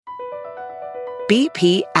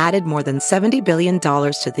BP added more than $70 billion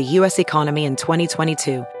to the U.S. economy in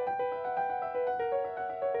 2022.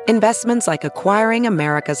 Investments like acquiring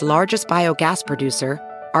America's largest biogas producer,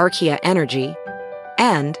 Archaea Energy,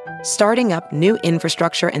 and starting up new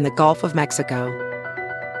infrastructure in the Gulf of Mexico.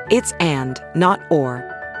 It's and, not or.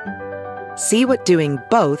 See what doing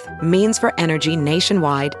both means for energy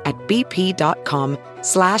nationwide at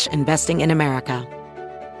bp.com/investing in America.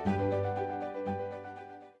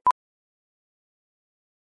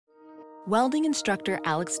 Welding instructor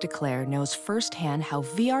Alex DeClaire knows firsthand how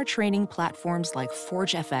VR training platforms like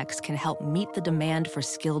ForgeFX can help meet the demand for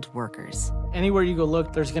skilled workers. Anywhere you go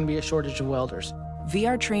look, there's going to be a shortage of welders.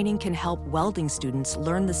 VR training can help welding students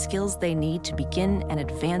learn the skills they need to begin and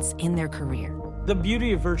advance in their career. The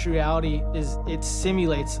beauty of virtual reality is it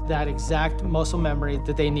simulates that exact muscle memory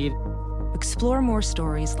that they need. Explore more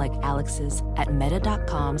stories like Alex's at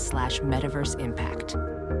meta.com/metaverseimpact.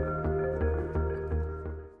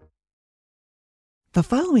 The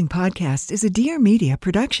following podcast is a Dear Media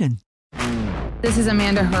production. This is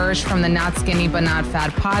Amanda Hirsch from the Not Skinny But Not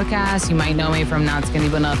Fat podcast. You might know me from Not Skinny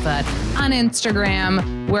But Not Fat on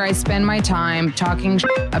Instagram, where I spend my time talking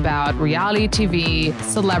about reality TV,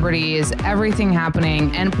 celebrities, everything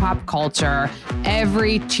happening in pop culture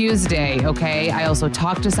every Tuesday, okay? I also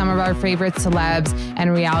talk to some of our favorite celebs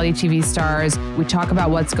and reality TV stars. We talk about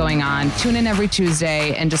what's going on. Tune in every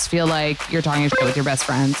Tuesday and just feel like you're talking shit with your best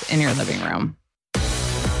friends in your living room.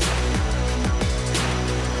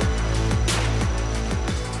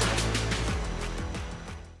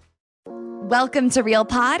 Welcome to Real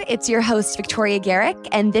Pod. It's your host, Victoria Garrick,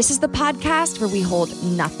 and this is the podcast where we hold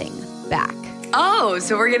nothing back. Oh,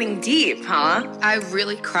 so we're getting deep, huh? I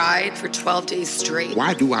really cried for 12 days straight.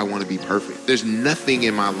 Why do I want to be perfect? There's nothing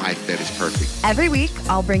in my life that is perfect. Every week,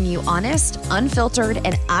 I'll bring you honest, unfiltered,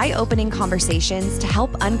 and eye-opening conversations to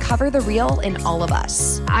help uncover the real in all of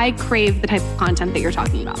us. I crave the type of content that you're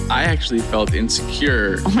talking about. I actually felt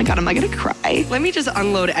insecure. Oh my God, am I going to cry? Let me just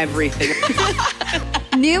unload everything.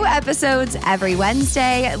 New episodes every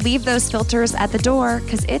Wednesday. Leave those filters at the door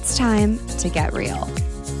because it's time to get real.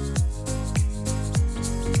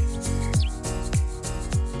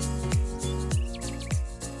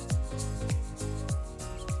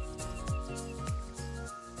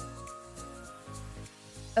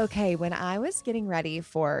 Okay, when I was getting ready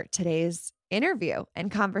for today's interview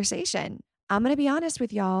and conversation, I'm going to be honest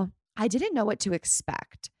with y'all, I didn't know what to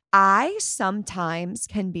expect. I sometimes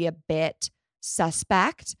can be a bit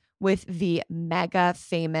suspect with the mega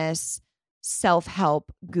famous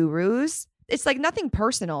self-help gurus. It's like nothing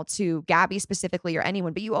personal to Gabby specifically or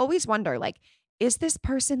anyone, but you always wonder, like, is this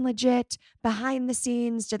person legit behind the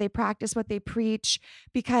scenes? Do they practice what they preach?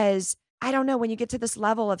 Because I don't know, when you get to this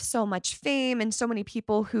level of so much fame and so many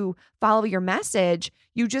people who follow your message,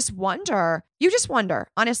 you just wonder,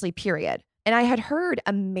 honestly, period. And I had heard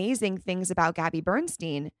amazing things about Gabby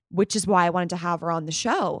Bernstein, which is why I wanted to have her on the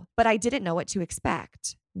show, but I didn't know what to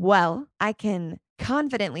expect. Well, I can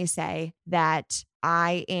confidently say that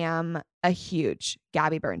I am a huge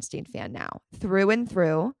Gabby Bernstein fan now. Through and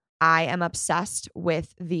through, I am obsessed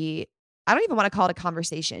with I don't even want to call it a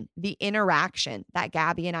conversation, the interaction that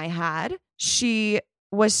Gabby and I had. She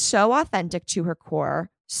was so authentic to her core,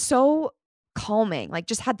 so calming, like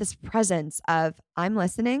just had this presence of I'm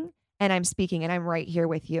listening and I'm speaking and I'm right here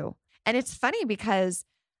with you. And it's funny because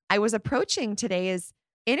I was approaching today's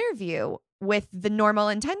interview with the normal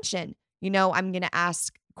intention. You know, I'm going to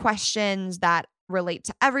ask questions that relate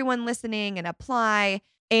to everyone listening and apply.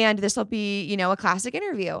 And this will be, you know, a classic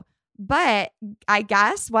interview. But I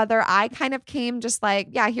guess whether I kind of came just like,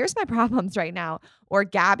 yeah, here's my problems right now, or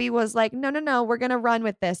Gabby was like, no, we're going to run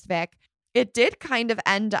with this, Vic. It did kind of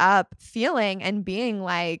end up feeling and being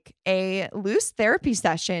like a loose therapy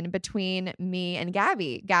session between me and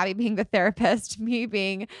Gabby. Gabby being the therapist, me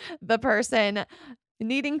being the person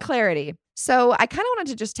needing clarity. So I kind of wanted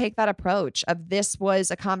to just take that approach of this was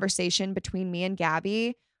a conversation between me and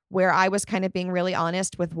Gabby where I was kind of being really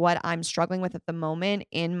honest with what I'm struggling with at the moment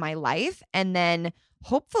in my life. And then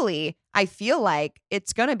hopefully I feel like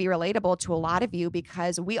it's going to be relatable to a lot of you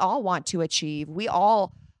because we all want to achieve. We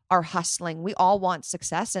all are hustling. We all want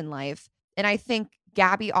success in life. And I think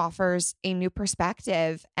Gabby offers a new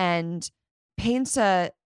perspective and paints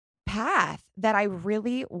a path that I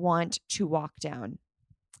really want to walk down.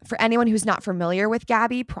 For anyone who's not familiar with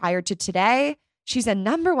Gabby prior to today, she's a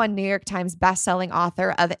 #1 New York Times bestselling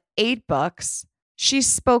author of 8 books. She's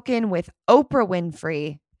spoken with Oprah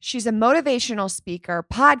Winfrey. She's a motivational speaker,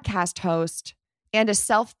 podcast host, and a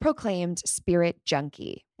self-proclaimed spirit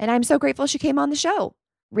junkie. And I'm so grateful she came on the show.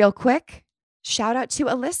 Real quick, shout out to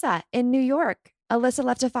Alyssa in New York. Alyssa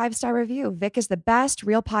left a 5-star review. Vic is the best.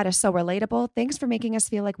 Real Pod is so relatable. Thanks for making us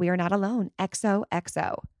feel like we are not alone.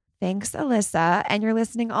 XOXO. Thanks, Alyssa. And you're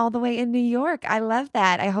listening all the way in New York. I love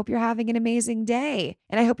that. I hope you're having an amazing day.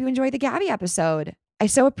 And I hope you enjoy the Gabby episode. I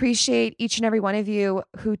so appreciate each and every one of you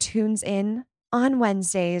who tunes in on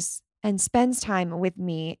Wednesdays and spends time with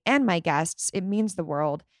me and my guests. It means the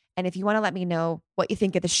world. And if you want to let me know what you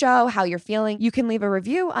think of the show, how you're feeling, you can leave a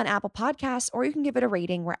review on Apple Podcasts or you can give it a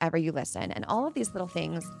rating wherever you listen. And all of these little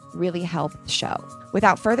things really help the show.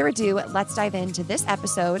 Without further ado, let's dive into this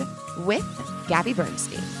episode with Gabby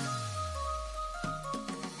Bernstein.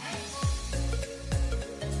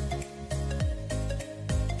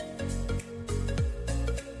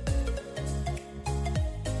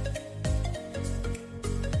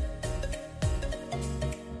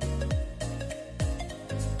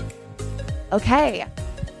 Okay.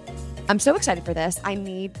 I'm so excited for this. I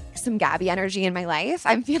need some Gabby energy in my life.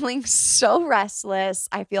 I'm feeling so restless.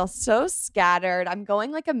 I feel so scattered. I'm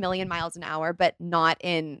going like a million miles an hour, but not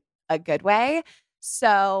in a good way.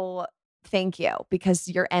 So thank you, because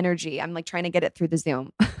your energy, I'm like trying to get it through the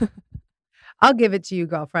Zoom. I'll give it to you,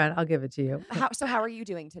 girlfriend. I'll give it to you. How are you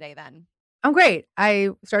doing today then? I'm great. I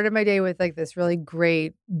started my day with like this really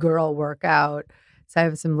great girl workout. So I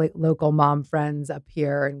have some local mom friends up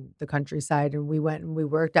here in the countryside, and we went and we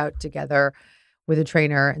worked out together with a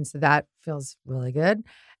trainer. And so that feels really good.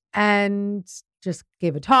 And just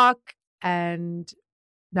gave a talk, and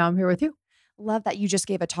now I'm here with you. Love that you just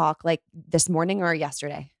gave a talk like this morning or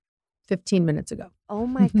yesterday? 15 minutes ago. Oh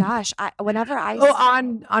my gosh.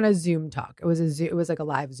 On a Zoom talk. It was like a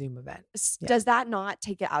live Zoom event. Does that not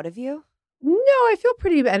take it out of you? No, I feel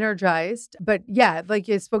pretty energized. But yeah, like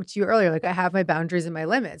I spoke to you earlier, like I have my boundaries and my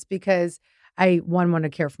limits because I want to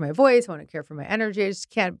care for my voice. I want to care for my energy. I just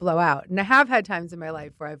can't blow out. And I have had times in my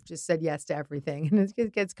life where I've just said yes to everything and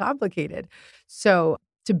it gets complicated. So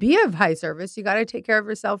to be of high service, you got to take care of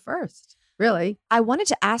yourself first, really. I wanted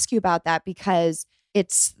to ask you about that because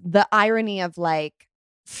it's the irony of like,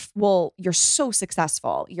 well, you're so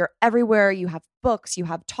successful. You're everywhere. You have books, you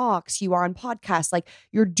have talks, you are on podcasts. Like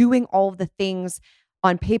you're doing all of the things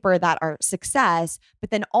on paper that are success. But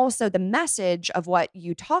then also the message of what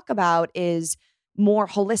you talk about is more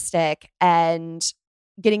holistic and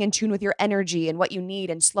getting in tune with your energy and what you need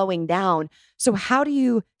and slowing down. So how do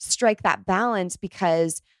you strike that balance?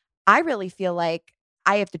 Because I really feel like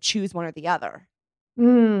I have to choose one or the other.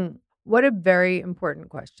 What a very important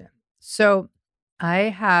question. So I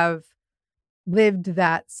have lived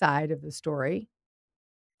that side of the story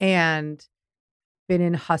and been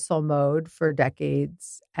in hustle mode for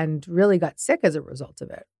decades and really got sick as a result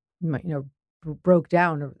of it, broke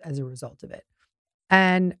down as a result of it.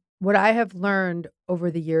 And what I have learned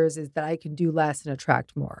over the years is that I can do less and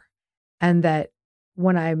attract more. And that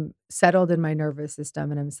when I'm settled in my nervous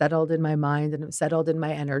system and I'm settled in my mind and I'm settled in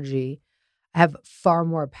my energy, I have far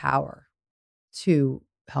more power to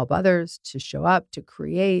help others, to show up, to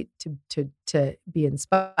create, to be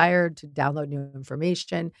inspired, to download new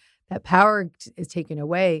information. That power is taken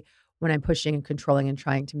away when I'm pushing and controlling and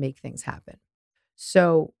trying to make things happen.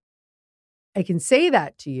 So I can say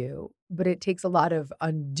that to you, but it takes a lot of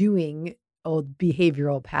undoing old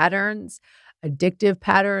behavioral patterns, addictive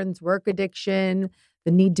patterns, work addiction,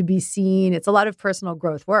 the need to be seen. It's a lot of personal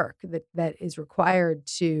growth work that is required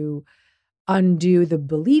to undo the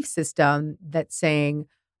belief system that's saying,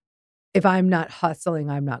 if I'm not hustling,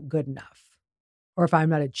 I'm not good enough. Or if I'm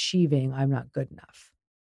not achieving, I'm not good enough.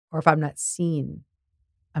 Or if I'm not seen,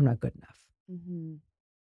 I'm not good enough. Mm-hmm.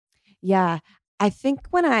 Yeah. I think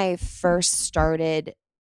when I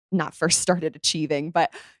not first started achieving,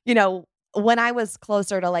 but, when I was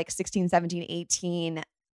closer to like 16, 17, 18,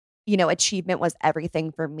 achievement was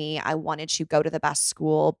everything for me. I wanted to go to the best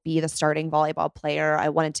school, be the starting volleyball player. I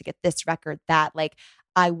wanted to get this record, that. Like,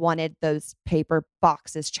 I wanted those paper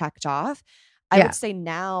boxes checked off. I would say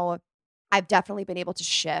now I've definitely been able to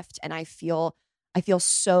shift, and I feel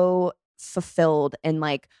so fulfilled in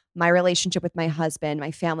like my relationship with my husband,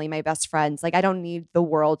 my family, my best friends. Like I don't need the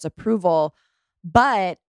world's approval,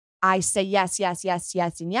 but I say yes, yes, yes,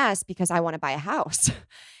 yes, and yes, because I want to buy a house.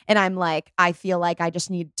 And I'm like, I feel like I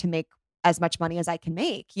just need to make as much money as I can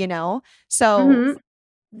make, So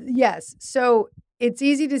yes. So it's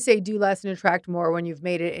easy to say do less and attract more when you've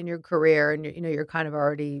made it in your career and you're kind of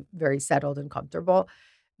already very settled and comfortable.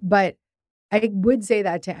 But I would say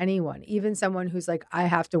that to anyone, even someone who's like, I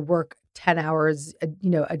have to work 10 hours,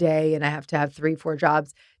 a day, and I have to have 3-4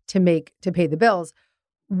 jobs to pay the bills.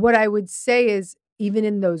 What I would say is, even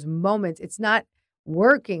in those moments, it's not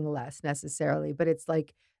working less necessarily, but it's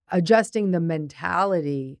like adjusting the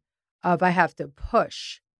mentality of I have to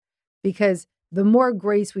push, because the more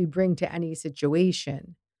grace we bring to any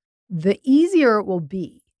situation, the easier it will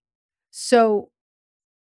be. So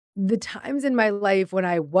the times in my life when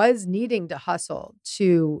I was needing to hustle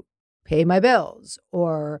to pay my bills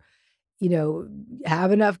or,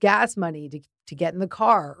 have enough gas money to get in the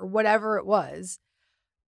car or whatever it was,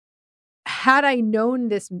 had I known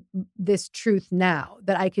this truth now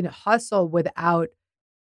that I can hustle without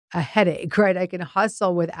a headache, right? I can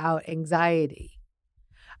hustle without anxiety.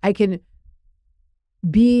 I can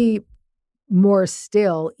be more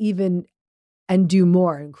still even and do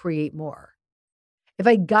more and create more. If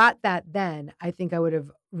I got that then, I think I would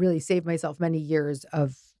have really saved myself many years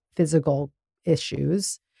of physical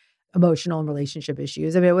issues, emotional and relationship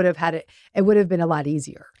issues. I mean, it would have been a lot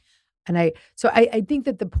easier. And I think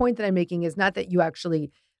that the point that I'm making is not that you actually,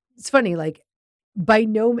 it's funny, like by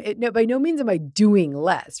no means am I doing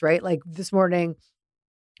less, right? Like this morning,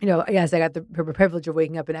 yes, I got the privilege of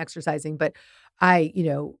waking up and exercising, but I,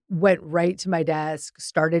 went right to my desk,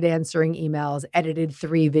 started answering emails, edited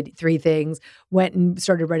three things, went and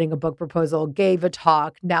started writing a book proposal, gave a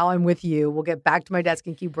talk. Now I'm with you. We'll get back to my desk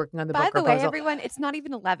and keep working on the book proposal. By the way, everyone, it's not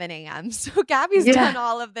even 11 a.m. So Gabby's done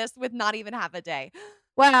all of this with not even half a day.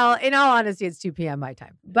 Well, in all honesty, it's 2 p.m. my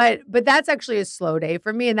time. But that's actually a slow day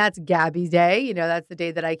for me. And that's Gabby's day. That's the day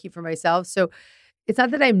that I keep for myself. So it's not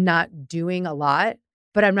that I'm not doing a lot,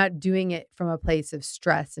 but I'm not doing it from a place of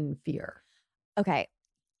stress and fear. Okay.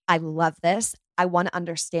 I love this. I want to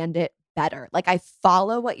understand it better. Like I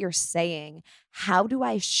follow what you're saying. How do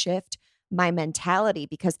I shift my mentality?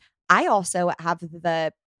 Because I also have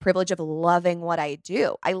the privilege of loving what I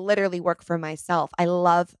do. I literally work for myself. I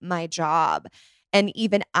love my job. And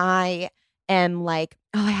even I am like,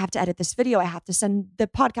 oh, I have to edit this video. I have to send the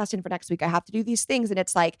podcast in for next week. I have to do these things. And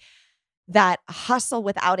it's like that hustle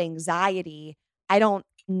without anxiety. I don't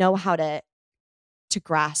know how to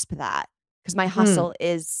grasp that because my hustle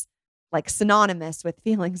is like synonymous with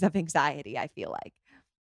feelings of anxiety, I feel like.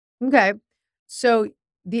 Okay. So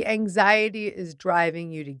the anxiety is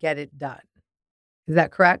driving you to get it done. Is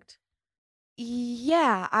that correct?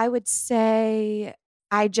 Yeah, I would say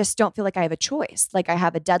I just don't feel like I have a choice. Like I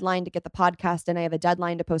have a deadline to get the podcast in. I have a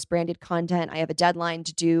deadline to post branded content. I have a deadline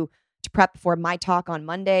to prep for my talk on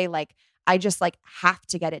Monday. Like I just have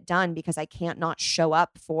to get it done because I can't not show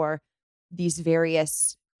up for these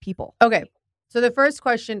various people. Okay. So the first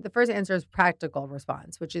answer is practical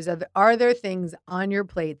response, which is, are there things on your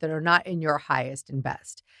plate that are not in your highest and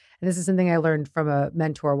best? And this is something I learned from a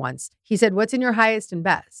mentor once. He said, what's in your highest and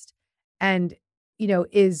best? And,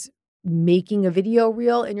 is making a video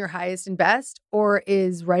reel in your highest and best, or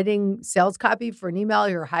is writing sales copy for an email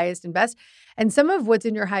your highest and best? And some of what's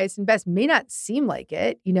in your highest and best may not seem like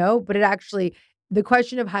it, but it actually, the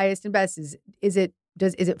question of highest and best is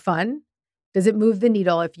it fun? Does it move the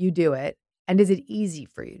needle if you do it? And is it easy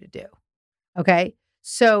for you to do? Okay.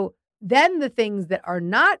 So then the things that are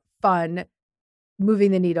not fun,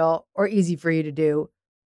 moving the needle, or easy for you to do,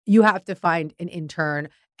 you have to find an intern,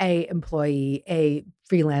 a employee, a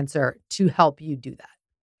freelancer to help you do that.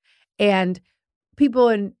 And people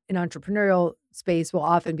in an entrepreneurial space will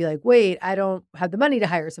often be like, wait, I don't have the money to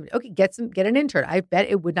hire somebody. Okay, get an intern. I bet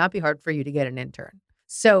it would not be hard for you to get an intern.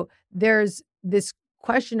 So there's this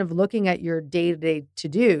question of looking at your day-to-day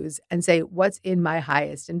to-dos and say, what's in my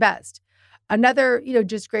highest and best? Another,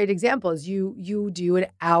 just great example is you do an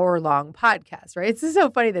hour-long podcast, right? It's so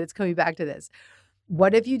funny that it's coming back to this.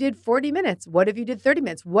 What if you did 40 minutes? What if you did 30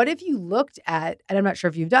 minutes? What if you looked at, and I'm not sure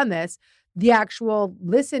if you've done this, the actual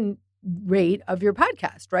listen rate of your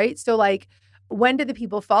podcast, right? So when did the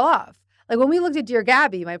people fall off? Like when we looked at Dear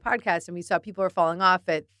Gabby, my podcast, and we saw people are falling off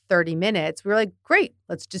at 30 minutes, we were like, great,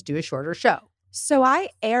 let's just do a shorter show. So I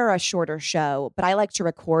air a shorter show, but I like to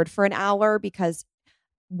record for an hour because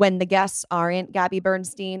when the guests aren't Gabby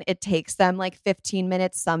Bernstein, it takes them 15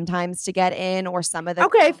 minutes sometimes to get in, or some of them.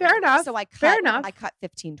 Okay, fair enough. So I cut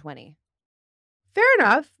 15, 20. Fair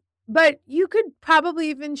enough. But you could probably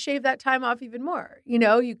even shave that time off even more.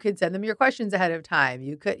 You could send them your questions ahead of time.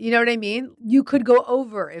 You could, you know what I mean? You could go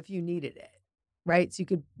over if you needed it. Right. So you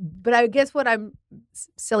could, but I guess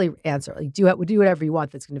silly answer, do whatever you want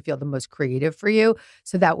that's going to feel the most creative for you.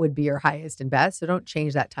 So that would be your highest and best. So don't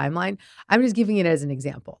change that timeline. I'm just giving it as an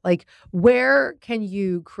example. Where can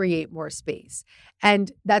you create more space?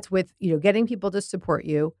 And that's with, getting people to support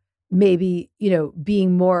you, maybe,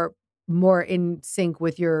 being more in sync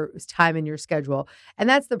with your time and your schedule. And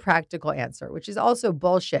that's the practical answer, which is also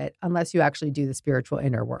bullshit unless you actually do the spiritual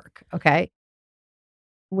inner work. Okay.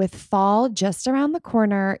 With fall just around the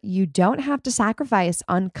corner, you don't have to sacrifice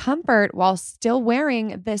on comfort while still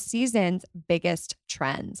wearing this season's biggest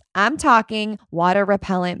trends. I'm talking water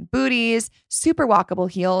repellent booties, super walkable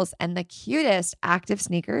heels, and the cutest active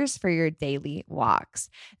sneakers for your daily walks.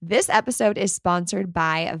 This episode is sponsored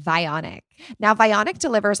by Vionic. Now, Vionic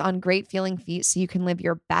delivers on great feeling feet so you can live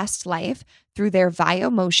your best life through their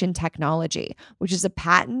VioMotion technology, which is a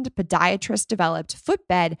patent podiatrist developed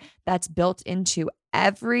footbed that's built into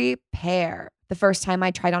every pair. The first time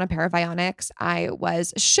I tried on a pair of Vionics, I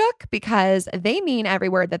was shook because they mean every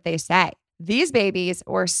word that they say. These babies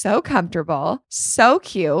were so comfortable, so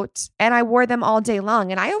cute, and I wore them all day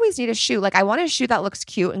long. And I always need a shoe. Like, I want a shoe that looks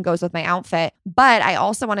cute and goes with my outfit, but I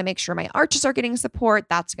also want to make sure my arches are getting support.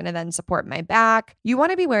 That's going to then support my back. You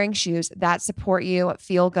want to be wearing shoes that support you,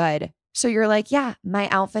 feel good. So you're like, yeah, my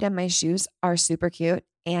outfit and my shoes are super cute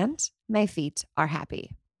and my feet are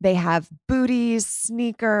happy. They have booties,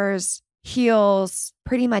 sneakers, heels,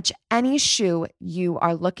 pretty much any shoe you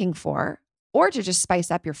are looking for, or to just spice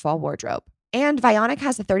up your fall wardrobe. And Vionic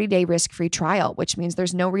has a 30-day risk-free trial, which means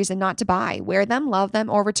there's no reason not to buy. Wear them, love them,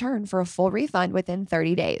 or return for a full refund within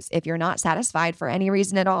 30 days if you're not satisfied for any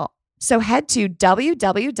reason at all. So head to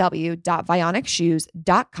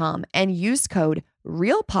www.vionicshoes.com and use code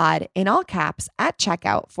REALPOD in all caps at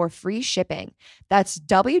checkout for free shipping. That's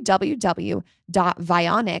www.vionic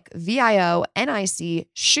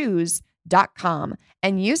shoes.com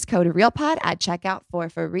and use code REALPOD at checkout for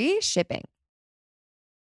free shipping.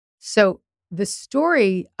 So the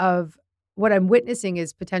story of what I'm witnessing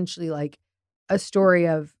is potentially like a story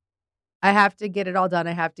of I have to get it all done.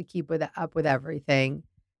 I have to keep up with everything.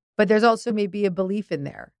 But there's also maybe a belief in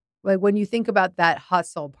there. Like when you think about that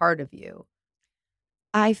hustle part of you.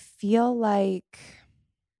 I feel like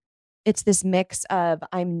it's this mix of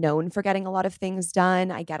I'm known for getting a lot of things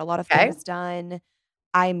done. I get a lot of things done.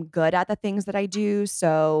 I'm good at the things that I do.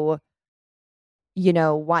 So,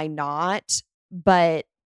 why not? But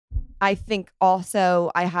I think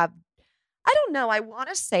also I don't know, I want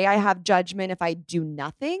to say I have judgment if I do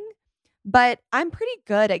nothing, but I'm pretty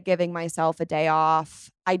good at giving myself a day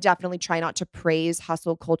off. I definitely try not to praise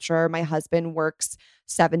hustle culture. My husband works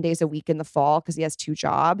 7 days a week in the fall because he has 2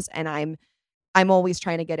 jobs, and I'm always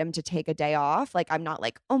trying to get him to take a day off. Like, I'm not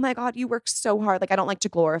like, oh my God, you work so hard. Like, I don't like to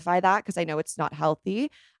glorify that because I know it's not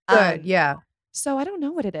healthy. Good, yeah. So I don't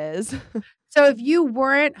know what it is. So if you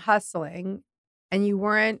weren't hustling and you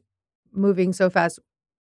weren't moving so fast,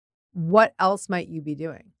 what else might you be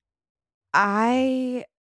doing? I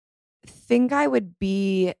think I would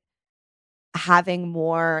be having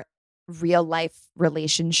more real life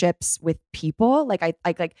relationships with people. Like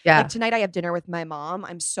like tonight I have dinner with my mom.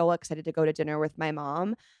 I'm so excited to go to dinner with my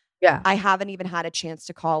mom. Yeah. I haven't even had a chance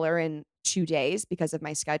to call her in 2 days because of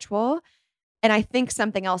my schedule. And I think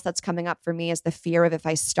something else that's coming up for me is the fear of if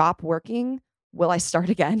I stop working, will I start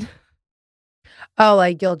again? Oh,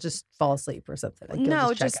 like you'll just fall asleep or something. Like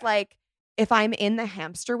no, just like if I'm in the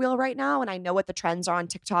hamster wheel right now and I know what the trends are on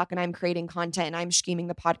TikTok and I'm creating content and I'm scheming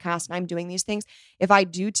the podcast and I'm doing these things, if I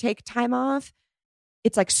do take time off,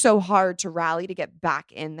 it's like so hard to rally to get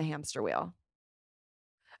back in the hamster wheel.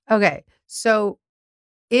 Okay. So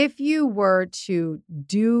if you were to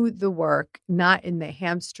do the work not in the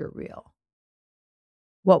hamster wheel,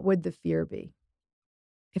 what would the fear be?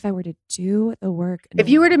 If I were to do the work. If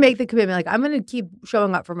you were to make the commitment, like I'm going to keep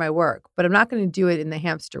showing up for my work, but I'm not going to do it in the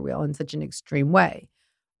hamster wheel in such an extreme way,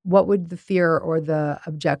 what would the fear or the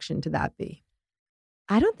objection to that be?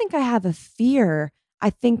 I don't think I have a fear. I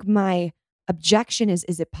think my objection is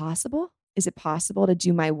it possible? Is it possible to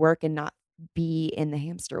do my work and not be in the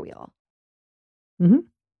hamster wheel? Mm-hmm.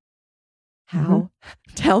 How? Mm-hmm.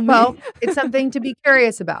 Tell me. Well, it's something to be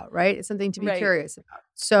curious about, right? It's something to be curious about.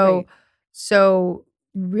 So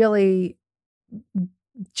really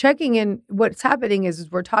checking in, what's happening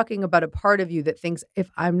is we're talking about a part of you that thinks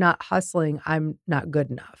if I'm not hustling, I'm not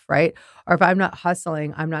good enough, right? Or if I'm not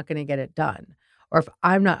hustling, I'm not going to get it done. Or if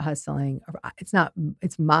I'm not hustling,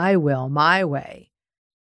 it's my will, my way,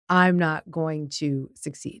 I'm not going to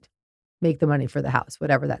succeed, make the money for the house,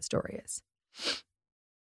 whatever that story is.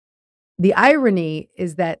 The irony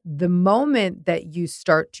is that the moment that you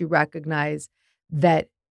start to recognize that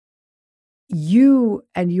you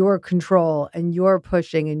and your control and your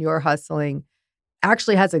pushing and your hustling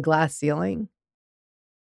actually has a glass ceiling,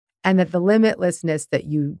 and that the limitlessness that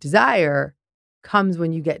you desire comes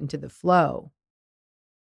when you get into the flow,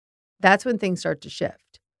 that's when things start to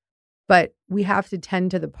shift. But we have to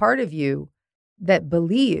tend to the part of you that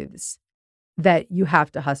believes that you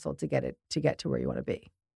have to hustle to get to where you want to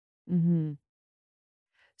be. Mm-hmm.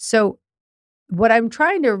 So what I'm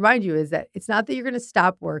trying to remind you is that it's not that you're going to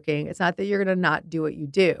stop working. It's not that you're going to not do what you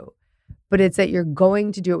do, but it's that you're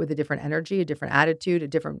going to do it with a different energy, a different attitude, a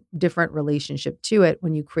different relationship to it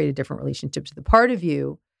when you create a different relationship to the part of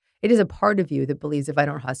you. It is a part of you that believes if I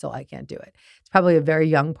don't hustle, I can't do it. It's probably a very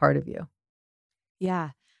young part of you.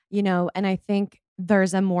 Yeah. And I think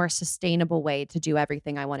there's a more sustainable way to do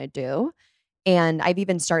everything I want to do. And I've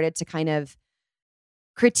even started to kind of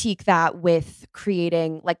critique that with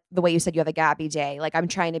creating, like the way you said you have a Gabby day. Like I'm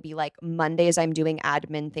trying to be like Mondays I'm doing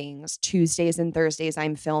admin things, Tuesdays and Thursdays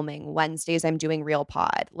I'm filming, Wednesdays I'm doing Real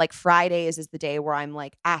Pod. Like Fridays is the day where I'm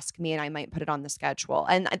like, ask me and I might put it on the schedule.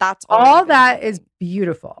 And that's all that is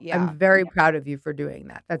beautiful. Yeah. I'm very proud of you for doing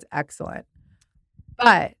that. That's excellent.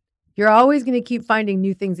 But you're always going to keep finding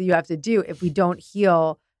new things that you have to do if we don't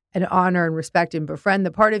heal and honor and respect and befriend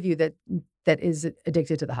the part of you that is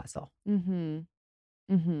addicted to the hustle. Mm-hmm.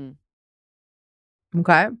 Mm-hmm.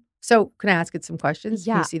 Okay. So can I ask it some questions?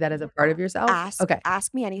 Yeah. Can you see that as a part of yourself?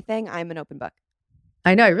 Ask me anything. I'm an open book.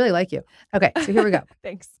 I know. I really like you. Okay. So here we go.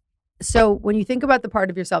 Thanks. So when you think about the part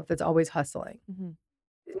of yourself that's always hustling, Mm-hmm.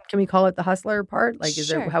 can we call it the hustler part? Like, is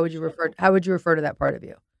there, how would you refer to that part of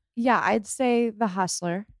you? Yeah, I'd say the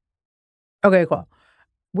hustler. Okay, cool.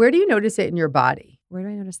 Where do you notice it in your body? Where do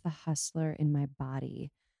I notice the hustler in my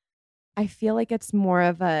body? I feel like it's more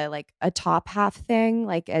of a top half thing.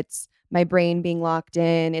 Like it's my brain being locked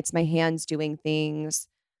in. It's my hands doing things.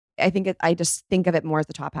 I just think of it more as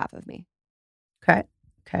the top half of me. Okay.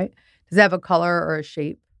 Okay. Does it have a color or a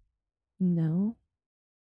shape? No.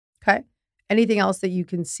 Okay. Anything else that you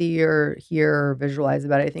can see or hear or visualize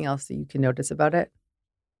about it? Anything else that you can notice about it?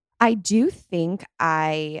 I do think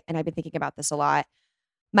and I've been thinking about this a lot.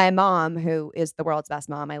 My mom, who is the world's best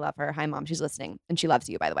mom, I love her. Hi, Mom. She's listening. And she loves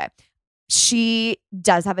you, by the way. She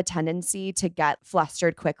does have a tendency to get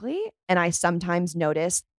flustered quickly. And I sometimes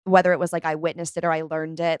notice, whether it was like I witnessed it or I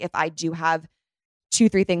learned it, if I do have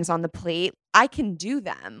 2-3 things on the plate, I can do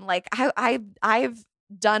them. Like I've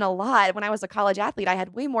done a lot. When I was a college athlete, I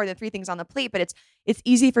had way more than 3 things on the plate, but it's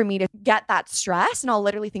easy for me to get that stress. And I'll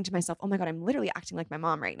literally think to myself, oh my God, I'm literally acting like my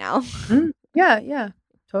mom right now. Yeah,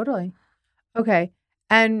 totally. Okay.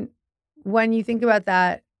 And when you think about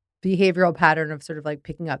that behavioral pattern of sort of like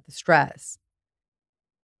picking up the stress,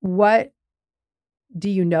 what do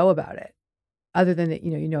you know about it? Other than that,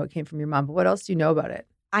 you know it came from your mom, but what else do you know about it?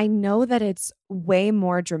 I know that it's way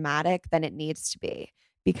more dramatic than it needs to be.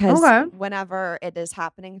 Because whenever it is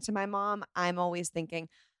happening to my mom, I'm always thinking,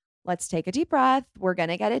 let's take a deep breath. We're going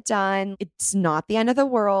to get it done. It's not the end of the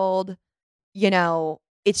world.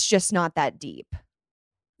 It's just not that deep.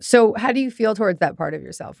 So how do you feel towards that part of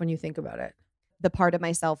yourself when you think about it? The part of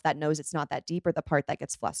myself that knows it's not that deep, or the part that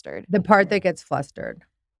gets flustered? The part that gets flustered.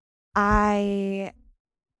 I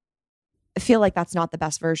feel like that's not the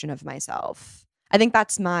best version of myself. I think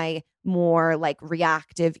that's my more like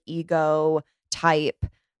reactive ego type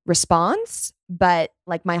response, but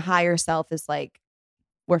like my higher self is like,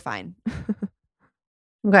 we're fine.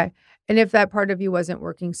 Okay. And if that part of you wasn't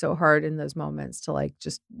working so hard in those moments to like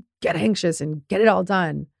just get anxious and get it all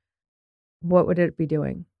done, what would it be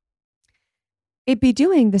doing? It'd be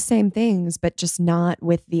doing the same things, but just not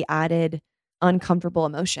with the added uncomfortable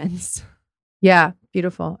emotions. Yeah.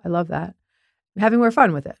 Beautiful. I love that. Having more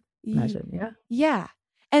fun with it. Imagine. Yeah. Yeah.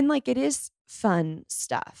 And like it is fun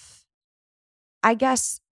stuff. I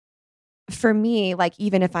guess for me, like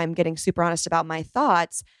even if I'm getting super honest about my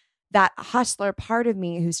thoughts, that hustler part of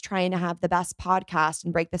me who's trying to have the best podcast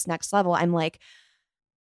and break this next level, I'm like,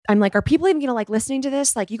 are people even gonna like listening to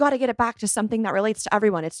this? Like, you got to get it back to something that relates to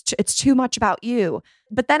everyone. It's too much about you.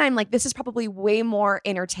 But then I'm like, this is probably way more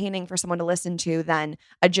entertaining for someone to listen to than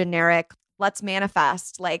a generic, let's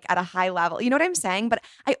manifest like at a high level. You know what I'm saying? But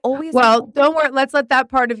I always don't worry. Let's let that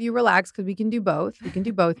part of you relax because we can do both. We can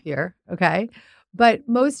do both here. Okay. But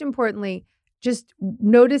most importantly, just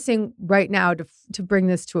noticing right now to bring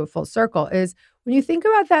this to a full circle is when you think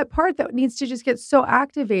about that part that needs to just get so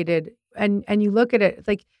activated and you look at it,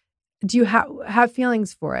 like, do you have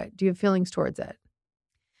feelings for it? Do you have feelings towards it?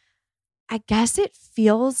 I guess it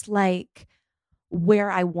feels like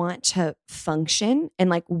where I want to function and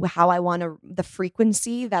like how I want the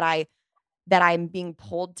frequency that I'm being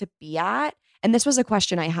pulled to be at. And this was a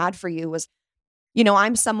question I had for you was,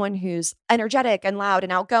 I'm someone who's energetic and loud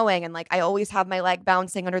and outgoing. And like, I always have my leg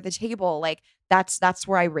bouncing under the table. Like that's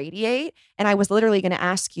where I radiate. And I was literally going to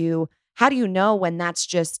ask you, how do you know when that's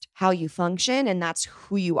just how you function and that's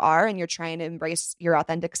who you are and you're trying to embrace your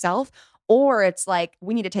authentic self? Or it's like,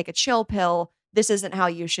 we need to take a chill pill. This isn't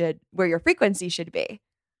where your frequency should be.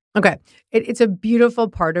 Okay. It's a beautiful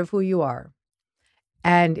part of who you are.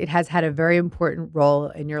 And it has had a very important role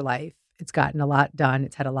in your life It's gotten a lot done.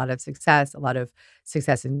 It's had a lot of success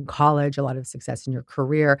in college, a lot of success in your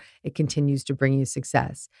career. It continues to bring you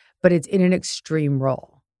success, but it's in an extreme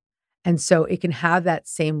role. And so it can have that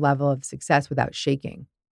same level of success without shaking.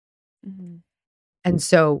 Mm-hmm. And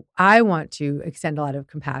so I want to extend a lot of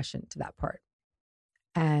compassion to that part.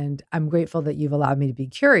 And I'm grateful that you've allowed me to be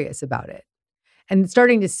curious about it and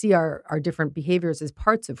starting to see our different behaviors as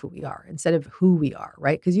parts of who we are instead of who we are,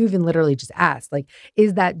 right? Because you even literally just asked, like,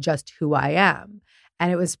 is that just who I am?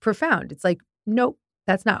 And it was profound. It's like, nope,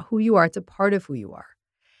 that's not who you are. It's a part of who you are.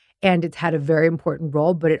 And it's had a very important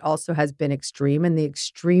role, but it also has been extreme, and the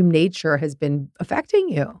extreme nature has been affecting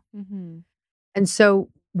you. Mm-hmm. And so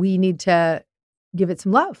we need to give it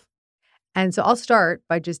some love. And so I'll start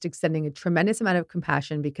by just extending a tremendous amount of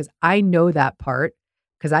compassion because I know that part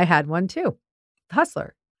because I had one too.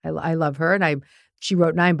 Hustler. I love her. And she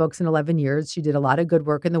wrote 9 books in 11 years. She did a lot of good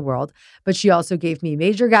work in the world, but she also gave me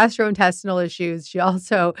major gastrointestinal issues. She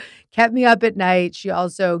also kept me up at night. She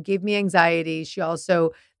also gave me anxiety. She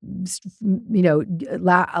also,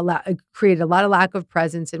 created a lot of lack of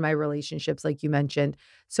presence in my relationships, like you mentioned.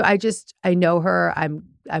 So I know her.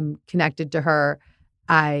 I'm connected to her.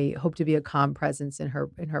 I hope to be a calm presence in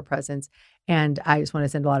her presence. And I just want to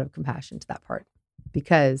send a lot of compassion to that part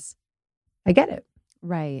because I get it.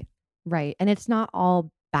 Right. Right. And it's not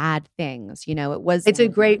all bad things. There's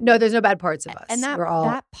no bad parts of us. And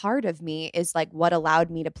that part of me is like what allowed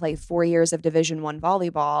me to play 4 years of Division I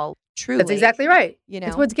volleyball. Truly. That's exactly right.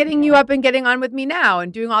 It's what's getting you up and getting on with me now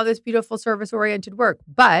and doing all this beautiful service-oriented work.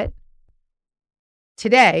 But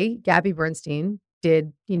today, Gabby Bernstein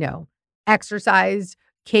did, exercised,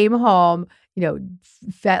 came home,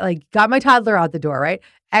 got my toddler out the door, right?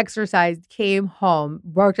 Exercised, came home,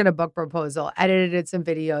 worked on a book proposal, edited some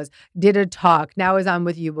videos, did a talk, now is on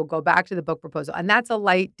with you. We'll go back to the book proposal. And that's a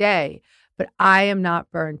light day, but I am not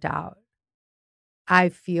burnt out. I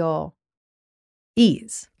feel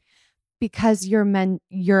ease. Because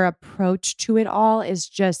your approach to it all is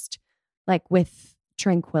just like with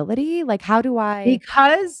tranquility. Like, how do I?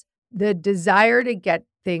 Because the desire to get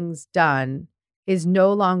things done is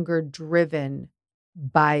no longer driven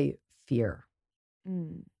by fear.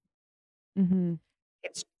 Mm-hmm.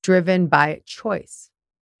 It's driven by choice,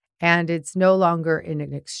 and it's no longer in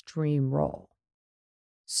an extreme role.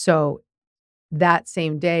 So that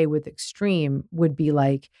same day with extreme would be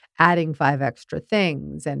like adding 5 extra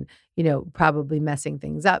things and, probably messing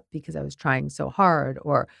things up because I was trying so hard,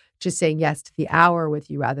 or just saying yes to the hour with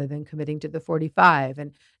you rather than committing to the 45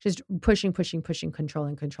 and just pushing,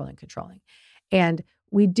 controlling. And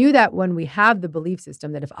we do that when we have the belief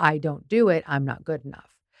system that if I don't do it, I'm not good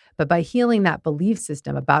enough. But by healing that belief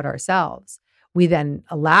system about ourselves, we then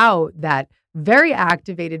allow that very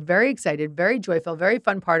activated, very excited, very joyful, very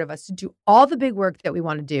fun part of us to do all the big work that we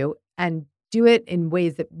want to do and do it in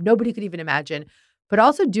ways that nobody could even imagine, but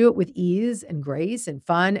also do it with ease and grace and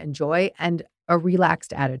fun and joy and a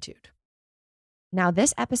relaxed attitude. Now,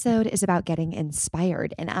 this episode is about getting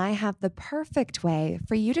inspired, and I have the perfect way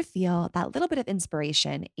for you to feel that little bit of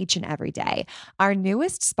inspiration each and every day. Our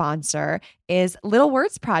newest sponsor is Little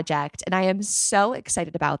Words Project, and I am so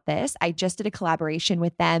excited about this. I just did a collaboration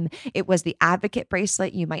with them. It was the Advocate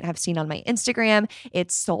bracelet you might have seen on my Instagram.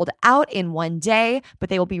 It's sold out in one day, but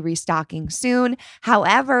they will be restocking soon.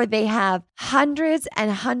 However, they have hundreds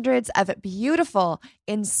and hundreds of beautiful,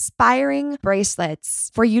 inspiring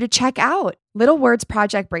bracelets for you to check out. Little Words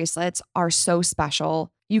Project bracelets are so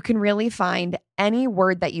special. You can really find any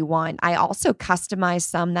word that you want. I also customized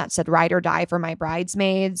some that said ride or die for my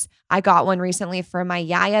bridesmaids. I got one recently for my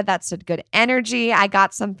yaya that said good energy. I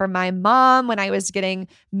got some for my mom when I was getting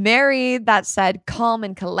married that said calm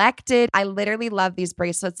and collected. I literally love these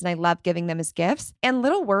bracelets and I love giving them as gifts. And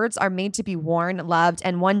little words are made to be worn, loved,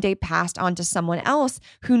 and one day passed on to someone else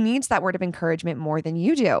who needs that word of encouragement more than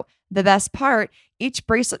you do. The best part, each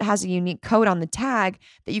bracelet has a unique code on the tag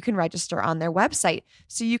that you can register on their website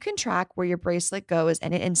so you can track where your bracelet goes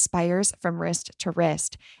and it inspires from wrist to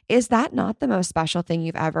wrist. Is that not the most special thing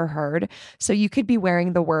you've ever heard? So you could be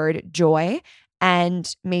wearing the word joy,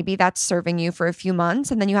 and maybe that's serving you for a few months.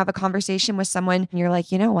 And then you have a conversation with someone and you're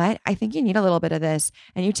like, you know what? I think you need a little bit of this.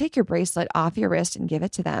 And you take your bracelet off your wrist and give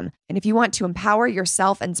it to them. And if you want to empower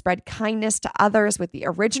yourself and spread kindness to others with the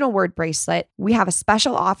original word bracelet, we have a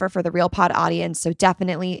special offer for the Real Pod audience. So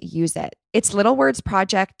definitely use it. It's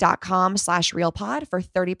littlewordsproject.com/realpod for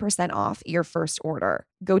 30% off your first order.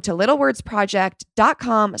 Go to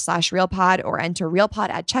littlewordsproject.com/realpod or enter realpod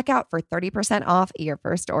at checkout for 30% off your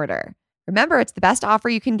first order. Remember, it's the best offer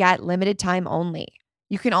you can get, limited time only.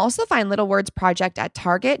 You can also find Little Words Project at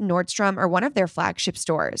Target, Nordstrom, or one of their flagship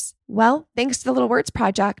stores. Well, thanks to the Little Words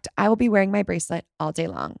Project, I will be wearing my bracelet all day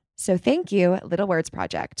long. So thank you, Little Words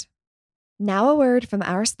Project. Now a word from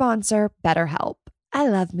our sponsor, BetterHelp. I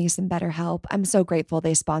love me some BetterHelp. I'm so grateful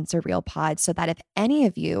they sponsor Real Pod so that if any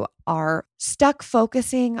of you are stuck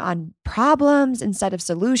focusing on problems instead of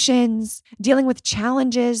solutions, dealing with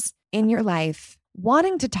challenges in your life,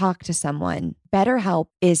 wanting to talk to someone, BetterHelp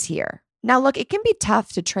is here. Now, look, it can be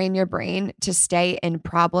tough to train your brain to stay in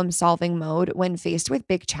problem-solving mode when faced with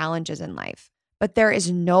big challenges in life. But there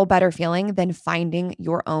is no better feeling than finding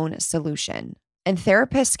your own solution. And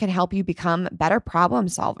therapists can help you become better problem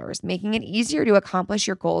solvers, making it easier to accomplish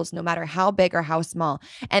your goals no matter how big or how small.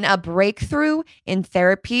 And a breakthrough in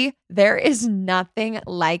therapy, there is nothing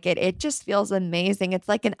like it. It just feels amazing. It's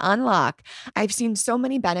like an unlock. I've seen so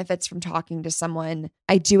many benefits from talking to someone.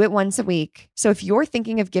 I do it once a week. So if you're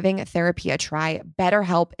thinking of giving therapy a try,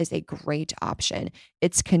 BetterHelp is a great option.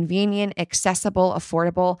 It's convenient, accessible,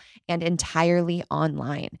 affordable, and entirely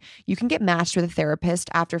online. You can get matched with a therapist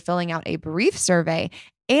after filling out a brief survey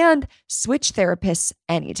and switch therapists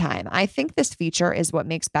anytime. I think this feature is what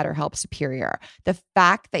makes BetterHelp superior. The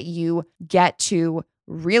fact that you get to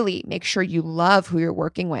really make sure you love who you're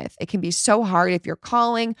working with. It can be so hard if you're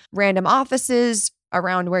calling random offices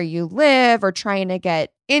around where you live or trying to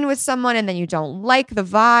get in with someone and then you don't like the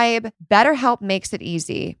vibe. BetterHelp makes it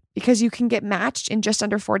easy because you can get matched in just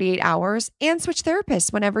under 48 hours and switch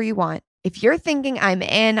therapists whenever you want. If you're thinking I'm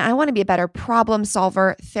in, I want to be a better problem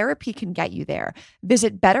solver, therapy can get you there.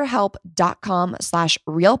 Visit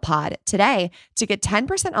betterhelp.com/realpod today to get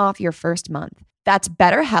 10% off your first month. That's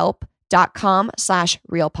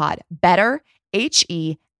betterhelp.com/realpod.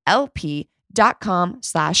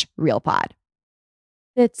 BetterHelp.com/realpod.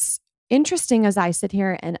 It's interesting as I sit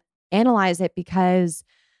here and analyze it because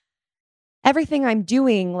everything I'm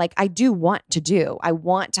doing, like I do want to do. I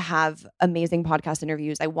want to have amazing podcast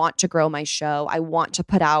interviews. I want to grow my show. I want to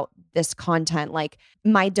put out this content. Like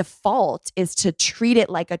my default is to treat it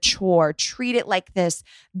like a chore, treat it like this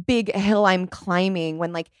big hill I'm climbing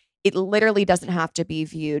when like it literally doesn't have to be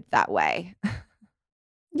viewed that way.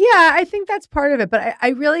 Yeah, I think that's part of it. But I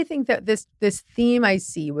really think that this theme I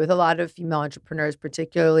see with a lot of female entrepreneurs,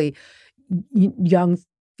 particularly young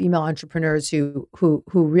female entrepreneurs who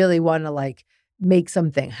really want to like make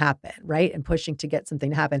something happen, right? And pushing to get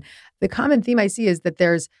something to happen. The common theme I see is that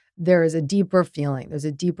there is a deeper feeling, there's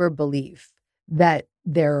a deeper belief that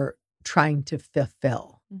they're trying to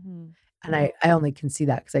fulfill. Mm-hmm. And I only can see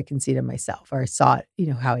that because I can see it in myself, or I saw it,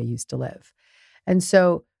 how I used to live. And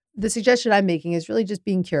so the suggestion I'm making is really just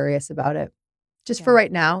being curious about it. Just for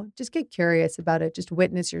right now, just get curious about it. Just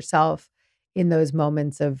witness yourself in those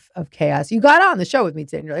moments of chaos. You got on the show with me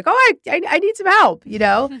today and you're like, oh, I need some help,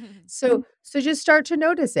 So just start to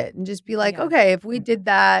notice it and just be like, okay, if we did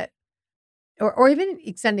that, or even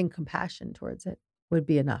extending compassion towards it would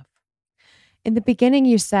be enough. In the beginning,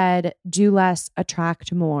 you said, do less,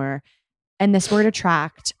 attract more. And this word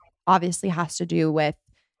attract obviously has to do with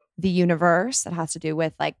the universe. It has to do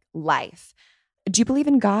with like life. Do you believe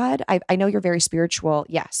in God? I know you're very spiritual.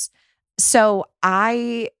 Yes. So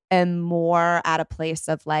I am more at a place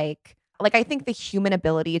of like I think the human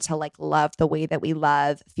ability to like love the way that we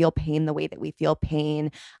love, feel pain the way that we feel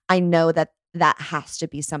pain. I know that has to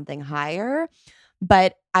be something higher,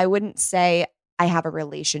 but I wouldn't say I have a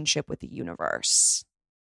relationship with the universe,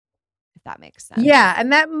 if that makes sense. Yeah.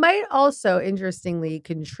 And that might also interestingly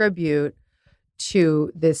contribute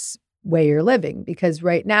to this way you're living, because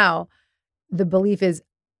right now the belief is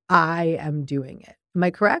I am doing it. Am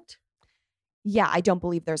I correct? Yeah, I don't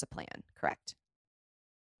believe there's a plan. Correct.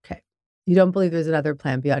 Okay. You don't believe there's another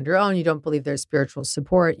plan beyond your own. You don't believe there's spiritual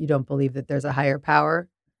support. You don't believe that there's a higher power.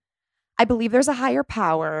 I believe there's a higher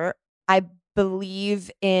power. I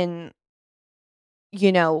believe in,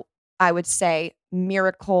 I would say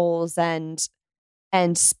miracles and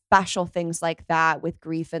special things like that with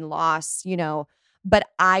grief and loss, but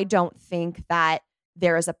I don't think that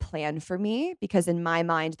there is a plan for me, because in my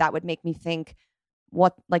mind that would make me think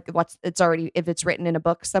if it's written in a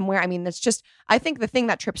book somewhere. I mean, I think the thing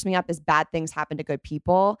that trips me up is bad things happen to good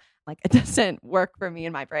people. Like it doesn't work for me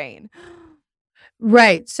in my brain.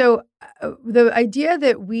 Right. So the idea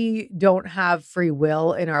that we don't have free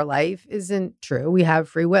will in our life isn't true. We have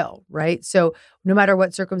free will, right? So no matter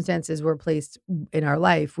what circumstances we're placed in our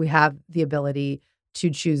life, we have the ability to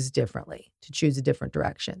choose differently, to choose a different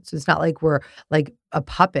direction. So it's not like we're like a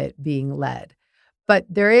puppet being led. But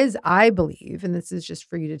there is, I believe, and this is just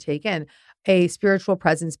for you to take in, a spiritual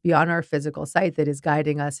presence beyond our physical sight that is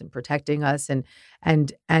guiding us and protecting us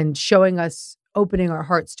and showing us, opening our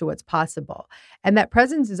hearts to what's possible. And that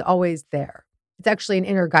presence is always there. It's actually an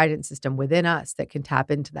inner guidance system within us that can tap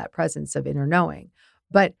into that presence of inner knowing.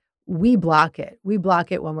 But we block it. We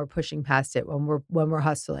block it when we're pushing past it, when we're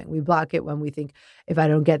hustling. We block it when we think, if I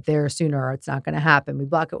don't get there sooner, it's not going to happen. We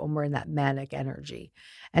block it when we're in that manic energy.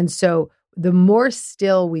 And so the more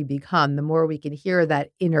still we become, the more we can hear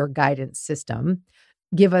that inner guidance system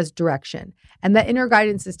give us direction. And that inner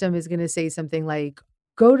guidance system is going to say something like,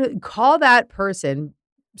 call that person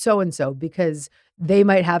so-and-so because they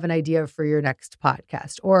might have an idea for your next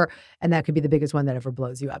podcast, and that could be the biggest one that ever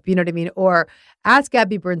blows you up. You know what I mean? Or ask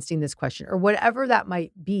Gabby Bernstein this question, or whatever that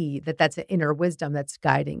might be, that's an inner wisdom that's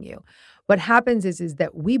guiding you. What happens is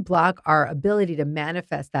that we block our ability to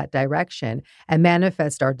manifest that direction and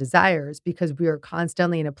manifest our desires because we are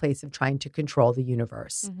constantly in a place of trying to control the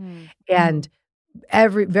universe. Mm-hmm. And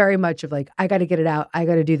very much of like, I got to get it out. I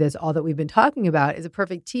got to do this. All that we've been talking about is a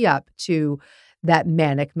perfect tee up to that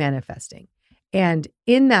manic manifesting. And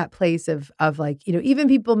in that place of like, even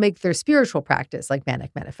people make their spiritual practice like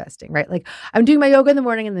manic manifesting, right? Like I'm doing my yoga in the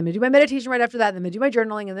morning and then I'm going to do my meditation right after that. And then I'm going to do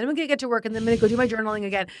my journaling and then I'm going to get to work and then I'm going to go do my journaling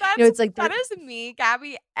again. It's like that is me,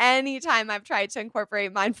 Gabby. Anytime I've tried to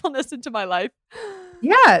incorporate mindfulness into my life.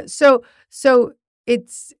 Yeah. So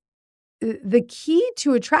it's the key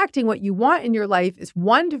to attracting what you want in your life is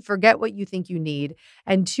 1, to forget what you think you need,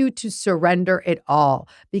 and 2, to surrender it all.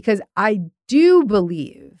 Because I do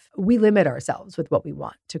believe we limit ourselves with what we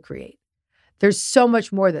want to create. There's so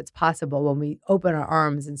much more that's possible when we open our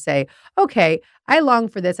arms and say, okay, I long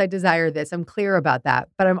for this. I desire this. I'm clear about that.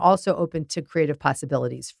 But I'm also open to creative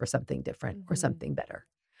possibilities for something different or something better.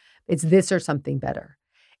 It's this or something better.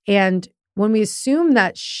 And when we assume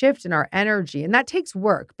that shift in our energy, and that takes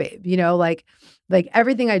work, babe, like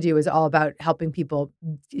everything I do is all about helping people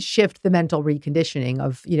shift the mental reconditioning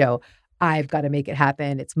of, I've got to make it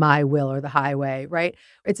happen. It's my will or the highway, right?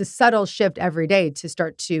 It's a subtle shift every day to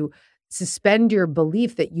start to suspend your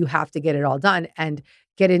belief that you have to get it all done and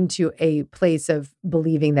get into a place of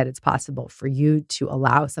believing that it's possible for you to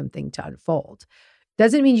allow something to unfold.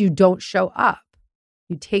 Doesn't mean you don't show up.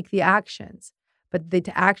 You take the actions. But the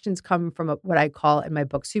actions come from what I call in my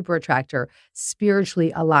book, Super Attractor,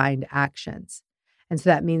 spiritually aligned actions. And so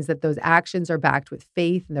that means that those actions are backed with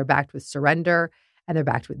faith and they're backed with surrender and they're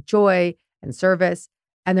backed with joy and service.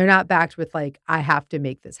 And they're not backed with like, I have to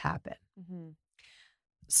make this happen. Mm-hmm.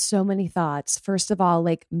 So many thoughts. First of all,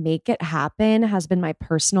 like make it happen has been my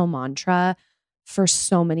personal mantra for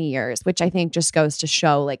so many years, which I think just goes to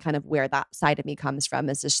show like kind of where that side of me comes from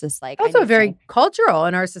is just this like also very cultural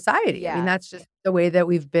in our society. Yeah. I mean, that's just the way that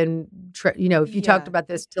we've been, if you talked about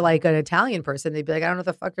this to like an Italian person, they'd be like, I don't know what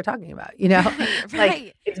the fuck you're talking about. Right.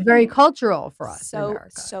 Like it's very cultural for us in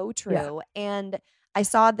America. So true. Yeah. And I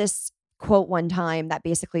saw this quote one time that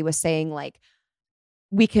basically was saying like,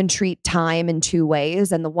 we can treat time in 2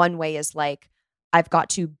 ways. And the one way is like, I've got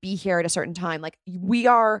to be here at a certain time. Like we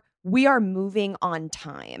are moving on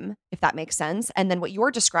time, if that makes sense. And then what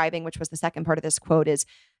you're describing, which was the second part of this quote, is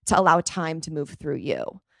to allow time to move through you.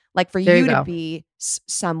 Like for you to be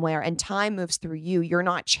somewhere and time moves through you, you're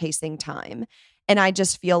not chasing time. And I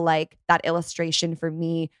just feel like that illustration for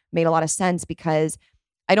me made a lot of sense because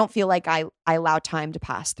I don't feel like I allow time to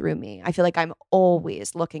pass through me. I feel like I'm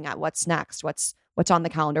always looking at what's next, what's on the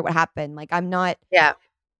calendar, what happened. Like I'm not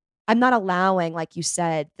allowing, like you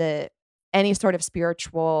said, any sort of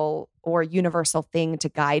spiritual or universal thing to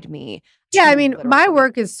guide me. Yeah, I mean, my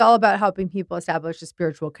work is all about helping people establish a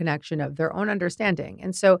spiritual connection of their own understanding.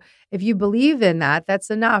 And so if you believe in that, that's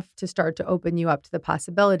enough to start to open you up to the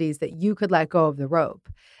possibilities that you could let go of the rope,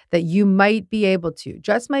 that you might be able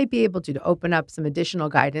to open up some additional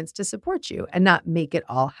guidance to support you and not make it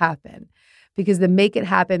all happen. Because the make it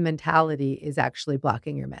happen mentality is actually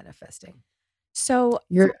blocking your manifesting. So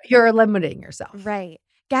you're limiting yourself. Right.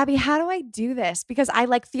 Gabby, how do I do this? Because I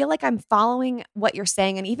feel like I'm following what you're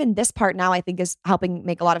saying. And even this part now I think is helping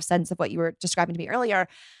make a lot of sense of what you were describing to me earlier.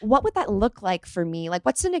 What would that look like for me? Like,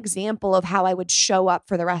 what's an example of how I would show up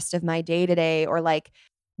for the rest of my day today or like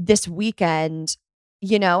this weekend?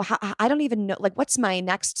 I don't even know, like, what's my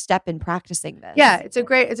next step in practicing this? Yeah, it's a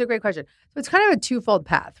great question. So it's kind of a twofold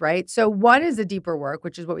path, right? So one is the deeper work,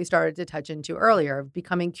 which is what we started to touch into earlier, of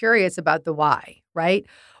becoming curious about the why, right?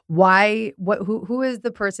 Why, who is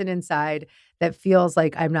the person inside that feels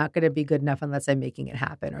like I'm not going to be good enough unless I'm making it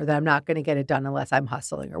happen, or that I'm not going to get it done unless I'm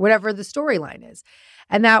hustling, or whatever the storyline is.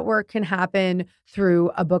 And that work can happen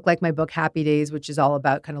through a book like my book, Happy Days, which is all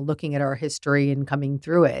about kind of looking at our history and coming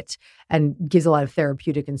through it, and gives a lot of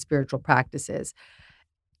therapeutic and spiritual practices.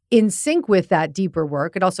 In sync with that deeper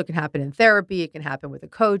work, it also can happen in therapy. It can happen with a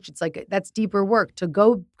coach. It's like, that's deeper work to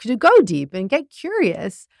go deep and get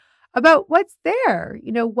curious about what's there.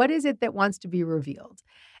 What is it that wants to be revealed?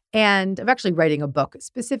 And I'm actually writing a book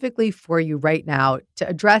specifically for you right now to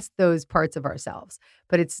address those parts of ourselves.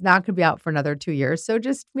 But it's not going to be out for another 2 years. So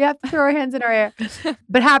we have to throw our hands in our air.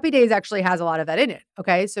 But Happy Days actually has a lot of that in it.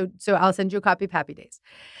 Okay. So I'll send you a copy of Happy Days.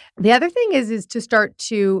 The other thing is to start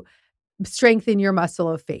to strengthen your muscle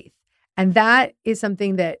of faith. And that is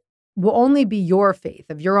something that will only be your faith,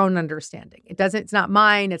 of your own understanding. It's not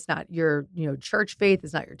mine. It's not your, church faith.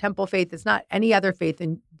 It's not your temple faith. It's not any other faith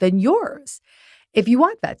than yours, if you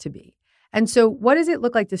want that to be. And so what does it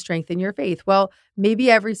look like to strengthen your faith? Well,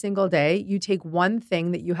 maybe every single day you take one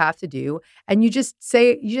thing that you have to do and you just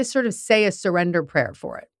sort of say a surrender prayer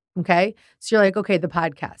for it. Okay. So you're like, okay, the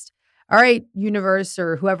podcast. All right, universe,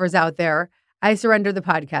 or whoever's out there, I surrender the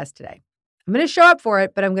podcast today. I'm going to show up for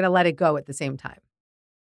it, but I'm going to let it go at the same time.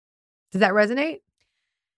 Does that resonate?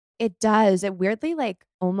 It does. It weirdly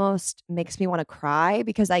almost makes me want to cry,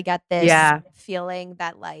 because I get this feeling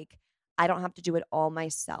that I don't have to do it all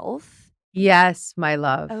myself. Yes, my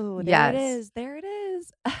love. Oh, there it is. There it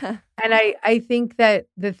is. And I think that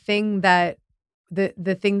the thing that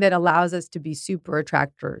allows us to be super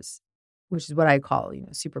attractors, which is what I call,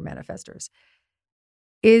 super manifestors,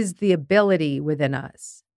 is the ability within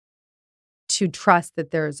us to trust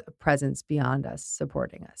that there's a presence beyond us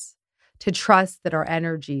supporting us, to trust that our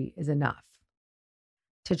energy is enough,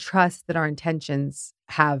 to trust that our intentions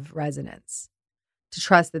have resonance, to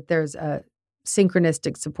trust that there's a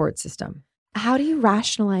synchronistic support system. How do you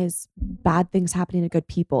rationalize bad things happening to good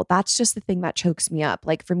people? That's just the thing that chokes me up.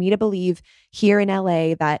 For me to believe here in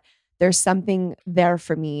LA that there's something there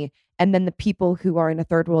for me, and then the people who are in a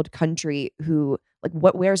third world country who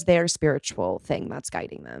where's their spiritual thing that's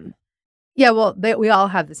guiding them? Yeah, well, we all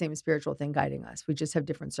have the same spiritual thing guiding us. We just have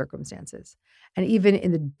different circumstances. And even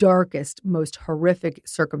in the darkest, most horrific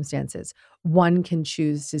circumstances, one can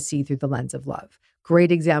choose to see through the lens of love.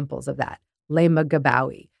 Great examples of that: Lama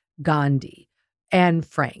Gabawi, Gandhi, Anne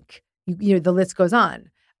Frank. The list goes on.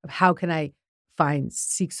 How can I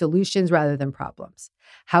seek solutions rather than problems?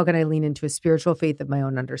 How can I lean into a spiritual faith of my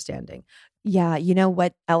own understanding? Yeah,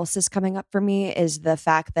 what else is coming up for me is the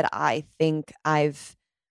fact that I think I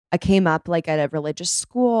came up at a religious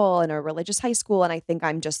school and a religious high school, and I think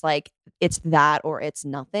I'm just it's that or it's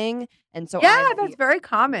nothing. And so that's very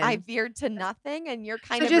common. I veered to nothing, and you're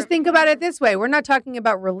kind of just think about it this way. We're not talking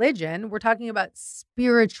about religion. We're talking about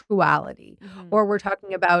spirituality, or we're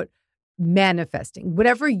talking about manifesting,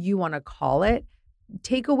 whatever you want to call it.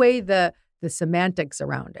 Take away the semantics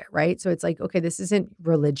around it, right? So it's okay, this isn't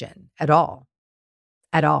religion at all.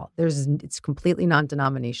 It's completely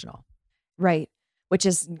non-denominational. Right. Which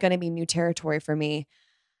is going to be new territory for me.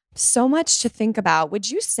 So much to think about. Would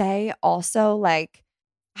you say also,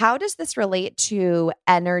 how does this relate to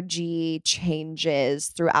energy changes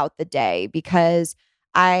throughout the day? Because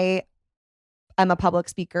I am a public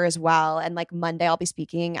speaker as well. And Monday, I'll be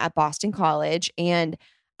speaking at Boston College. And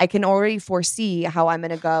I can already foresee how I'm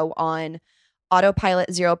going to go on autopilot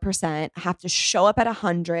 0%, have to show up at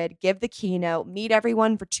 100, give the keynote, meet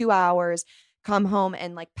everyone for 2 hours, come home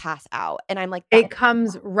and pass out. And I'm it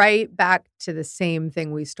comes right back to the same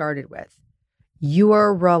thing we started with. You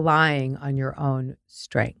are relying on your own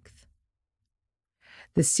strength.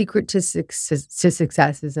 The secret to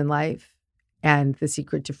successes in life, and the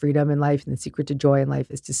secret to freedom in life, and the secret to joy in life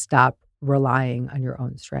is to stop relying on your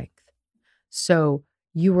own strength. So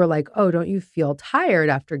you were like, oh, don't you feel tired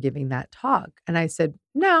after giving that talk? And I said,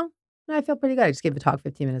 no, I feel pretty good. I just gave the talk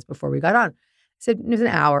 15 minutes before we got on. I said, it was an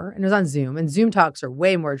hour, and it was on Zoom. And Zoom talks are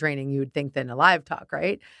way more draining, you would think, than a live talk,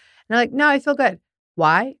 right? And I'm like, no, I feel good.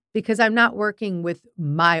 Why? Because I'm not working with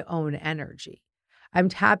my own energy. I'm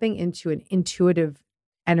tapping into an intuitive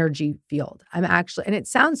energy field. I'm actually, and it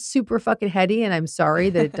sounds super fucking heady, and I'm sorry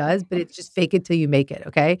that it does, but it's just fake it till you make it,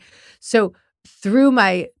 okay? So through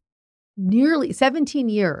my nearly 17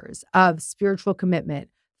 years of spiritual commitment,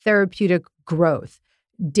 therapeutic growth,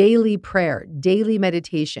 daily prayer, daily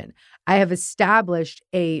meditation, I have established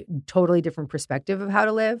a totally different perspective of how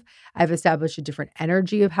to live. I've established a different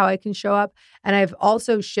energy of how I can show up. And I've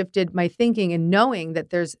also shifted my thinking and knowing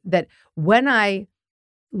that when I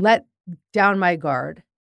let down my guard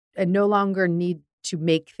and no longer need to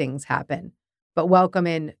make things happen, but welcome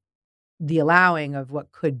in the allowing of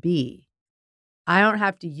what could be, I don't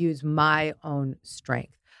have to use my own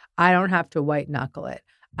strength. I don't have to white knuckle it.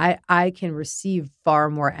 I can receive far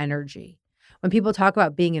more energy. When people talk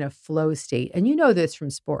about being in a flow state, and you know this from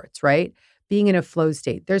sports, right? Being in a flow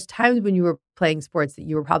state. There's times when you were playing sports that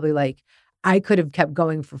you were probably like, I could have kept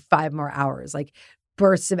going for 5 more hours, like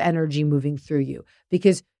bursts of energy moving through you.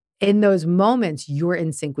 Because in those moments, you're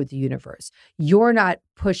in sync with the universe. You're not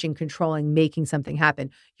pushing, controlling, making something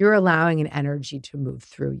happen. You're allowing an energy to move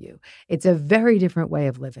through you. It's a very different way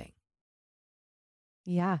of living.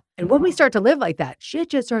 Yeah. And when we start to live like that, shit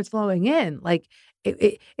just starts flowing in. Like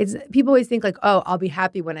it's people always think like, oh, I'll be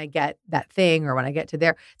happy when I get that thing or when I get to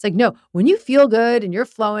there. It's like, no, when you feel good and you're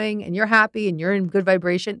flowing and you're happy and you're in good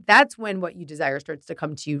vibration, that's when what you desire starts to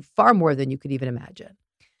come to you far more than you could even imagine.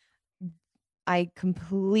 I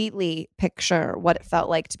completely picture what it felt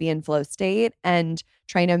like to be in flow state, and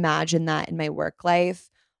trying to imagine that in my work life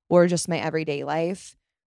or just my everyday life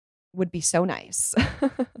would be so nice.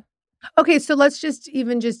 Okay, so let's just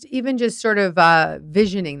sort of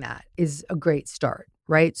visioning that is a great start,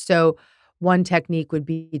 right? So one technique would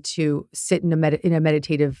be to sit in a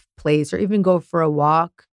meditative place or even go for a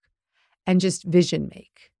walk and just vision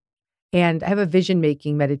make. And I have a vision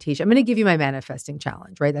making meditation. I'm going to give you my manifesting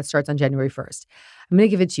challenge, right? That starts on January 1st. I'm going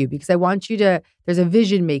to give it to you because I want you to, there's a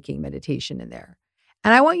vision making meditation in there.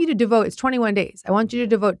 And I want you to devote, it's 21 days. I want you to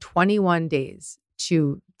devote 21 days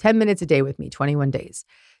to 10 minutes a day with me, 21 days.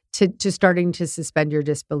 To starting to suspend your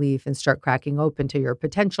disbelief and start cracking open to your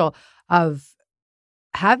potential of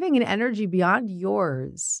having an energy beyond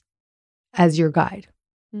yours as your guide.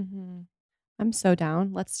 Mm-hmm. I'm so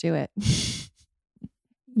down. Let's do it.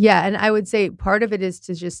 Yeah. And I would say part of it is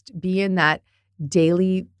to just be in that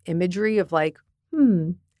daily imagery of like,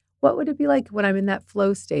 what would it be like when I'm in that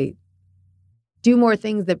flow state? Do more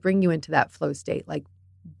things that bring you into that flow state, like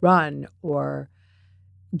run or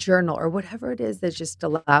journal or whatever it is that just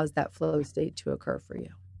allows that flow state to occur for you.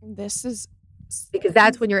 This is because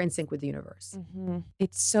that's when you're in sync with the universe. Mm-hmm.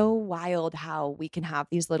 It's so wild how we can have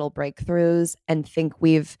these little breakthroughs and think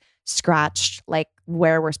we've scratched like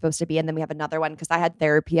where we're supposed to be. And then we have another one because I had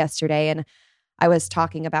therapy yesterday and I was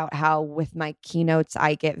talking about how with my keynotes,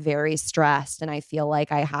 I get very stressed and I feel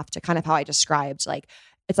like I have to kind of how I described, like,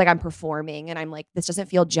 it's like I'm performing and I'm like, this doesn't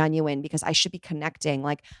feel genuine because I should be connecting.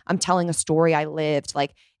 Like I'm telling a story I lived.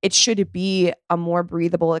 Like it should be a more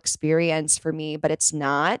breathable experience for me, but it's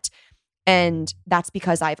not. And that's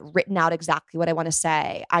because I've written out exactly what I want to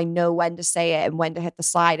say. I know when to say it and when to hit the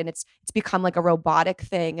slide. And it's become like a robotic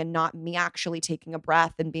thing and not me actually taking a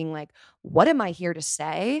breath and being like, what am I here to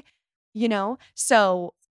say? You know?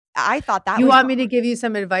 So I thought that you want me to give you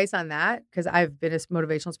some advice on that? Because I've been a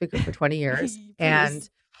motivational speaker for 20 years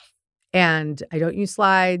and I don't use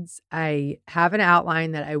slides. I have an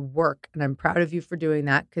outline that I work and I'm proud of you for doing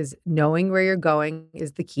that because knowing where you're going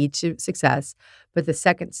is the key to success. But the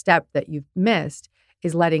second step that you've missed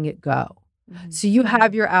is letting it go. Mm-hmm. So you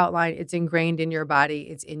have your outline. It's ingrained in your body.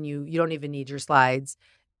 It's in you. You don't even need your slides.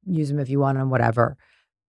 Use them if you want them, whatever.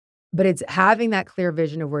 But it's having that clear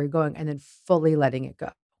vision of where you're going and then fully letting it go.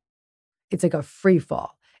 It's like a free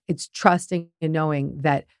fall. It's trusting and knowing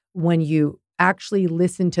that when you actually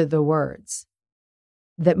listen to the words,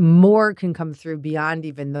 that more can come through beyond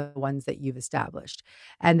even the ones that you've established,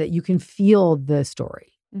 and that you can feel the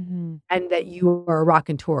story, mm-hmm. and that you are a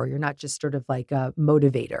raconteur. You're not just sort of like a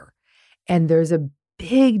motivator. And there's a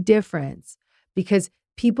big difference because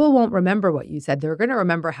people won't remember what you said. They're going to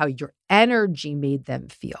remember how your energy made them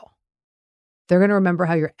feel. They're going to remember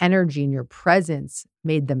how your energy and your presence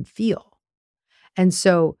made them feel. And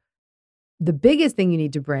so the biggest thing you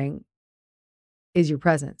need to bring is your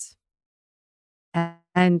presence.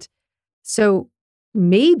 And so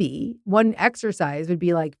maybe one exercise would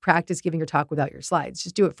be like practice giving your talk without your slides.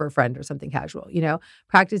 Just do it for a friend or something casual,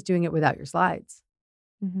 practice doing it without your slides.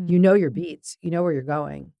 Mm-hmm. You know your beats, you know where you're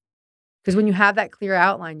going. Because when you have that clear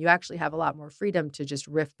outline, you actually have a lot more freedom to just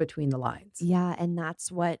riff between the lines. Yeah. And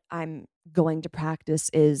that's what I'm going to practice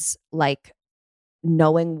is like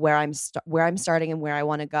knowing where I'm starting and where I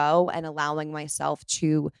want to go and allowing myself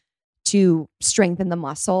to strengthen the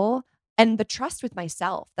muscle and the trust with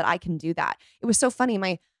myself that I can do that. It was so funny.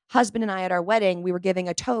 My husband and I at our wedding, we were giving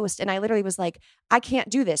a toast and I literally was like, I can't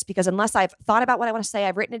do this because unless I've thought about what I want to say,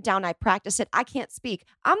 I've written it down, I practice it, I can't speak.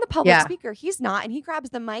 I'm the public speaker. He's not. And he grabs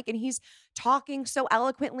the mic and he's talking so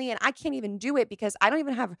eloquently and I can't even do it because I don't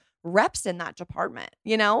even have reps in that department.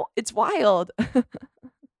 It's wild.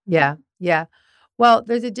 Yeah. Yeah. Well,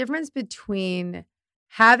 there's a difference between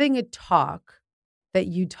having a talk that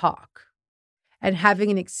you talk and having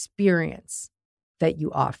an experience that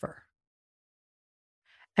you offer.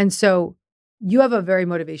 And so you have a very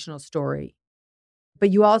motivational story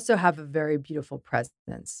but you also have a very beautiful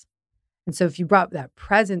presence. And so if you brought that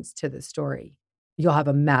presence to the story, you'll have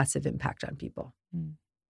a massive impact on people.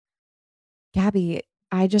 Gabby,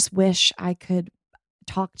 I just wish I could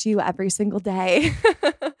talk to you every single day.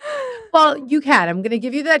 Well, you can. I'm going to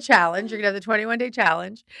give you that challenge. You're going to have the 21-day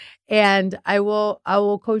challenge, and I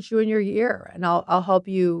will coach you in your year, and I'll help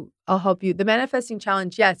you. I'll help you. The manifesting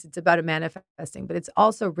challenge, yes, it's about manifesting, but it's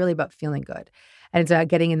also really about feeling good, and it's about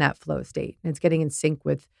getting in that flow state, and it's getting in sync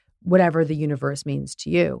with whatever the universe means to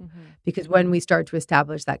you. Because when we start to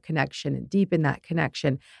establish that connection and deepen that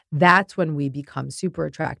connection, that's when we become super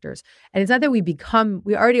attractors. And it's not that we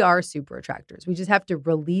already are super attractors. We just have to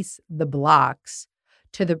release the blocks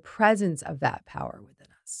to the presence of that power within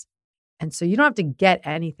us. And so you don't have to get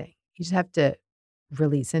anything. You just have to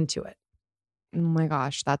release into it. Oh my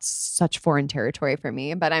gosh, that's such foreign territory for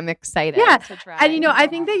me, but I'm excited to try. And I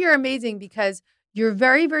think that you're amazing because you're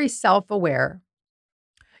very, very self-aware.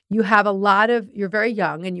 You have you're very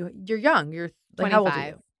young, and you're young. You're like, 25. how old are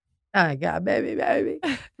you? Oh my God, baby.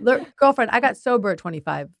 Look, girlfriend, I got sober at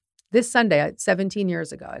 25. This Sunday, 17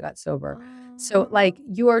 years ago, I got sober. So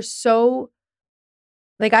you are so,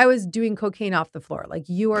 I was doing cocaine off the floor.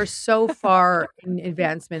 You are so far in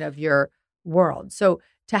advancement of your world. So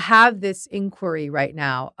to have this inquiry right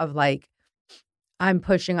now of I'm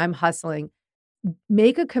pushing, I'm hustling,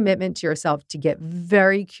 make a commitment to yourself to get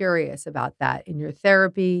very curious about that in your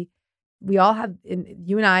therapy. We all have,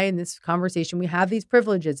 you and I in this conversation, we have these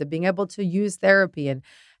privileges of being able to use therapy and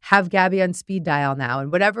have Gabby on speed dial now,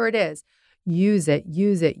 and whatever it is, use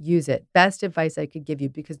it. Best advice I could give you,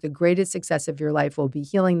 because the greatest success of your life will be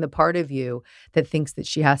healing the part of you that thinks that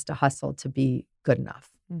she has to hustle to be good enough.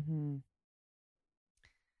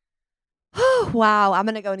 Wow, I'm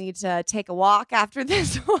gonna go need to take a walk after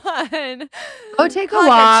this one. Go take a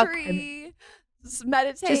walk. A tree. Just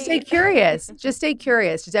meditate. Just stay curious.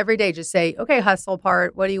 Just every day. Just say, okay, hustle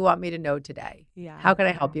part. What do you want me to know today? Yeah. How can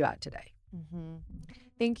I help you out today?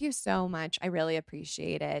 Thank you so much. I really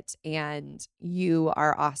appreciate it. And you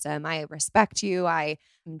are awesome. I respect you. I'm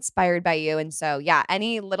inspired by you. And so, yeah,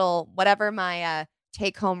 any little, whatever my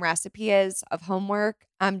take home recipe is of homework,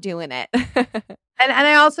 I'm doing it. And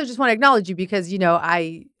I also just want to acknowledge you because,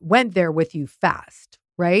 I went there with you fast,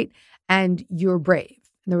 right? And you're brave.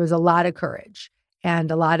 There was a lot of courage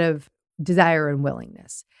and a lot of desire and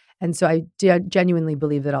willingness. And so I genuinely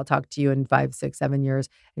believe that I'll talk to you in 5, 6, 7 years,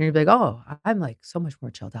 and you're going to be like, oh, I'm so much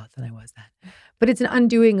more chilled out than I was then. But it's an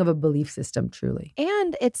undoing of a belief system, truly.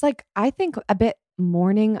 And it's I think a bit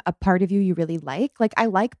mourning a part of you really like. I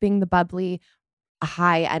like being the bubbly,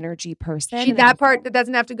 high energy person. That part that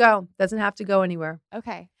doesn't have to go. Doesn't have to go anywhere.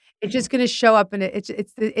 Okay. It's just going to show up, and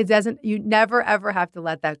it doesn't. You never ever have to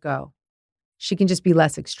let that go. She can just be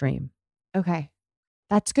less extreme. Okay,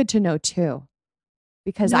 that's good to know too,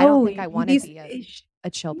 because I don't think I want to be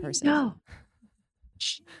a chill person. No,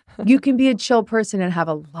 you can be a chill person and have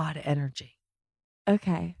a lot of energy.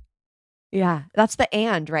 Okay. Yeah, that's the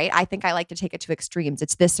and, right? I think I like to take it to extremes.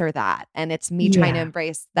 It's this or that, and it's me trying to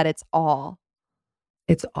embrace that it's all.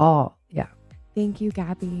 It's all, yeah. Thank you,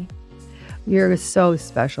 Gabby. You're so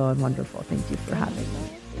special and wonderful. Thank you for having me.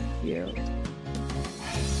 Thank you.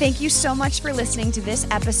 Thank you so much for listening to this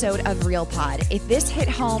episode of Real Pod. If this hit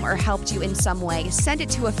home or helped you in some way, send it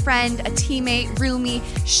to a friend, a teammate, roomie.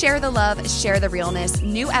 Share the love, share the realness.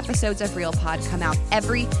 New episodes of Real Pod come out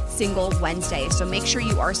every single Wednesday. So make sure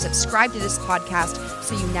you are subscribed to this podcast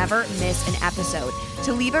so you never miss an episode.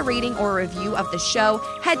 To leave a rating or a review of the show,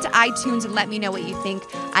 head to iTunes and let me know what you think.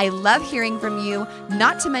 I love hearing from you.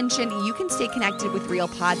 Not to mention, you can stay connected with Real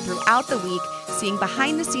Pod throughout the week, seeing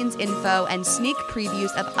behind the scenes info and sneak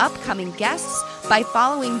previews of upcoming guests by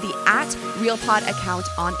following the @RealPod account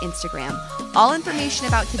on Instagram. All information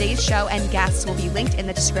about today's show and guests will be linked in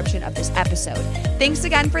the description of this episode. Thanks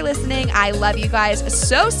again for listening. I love you guys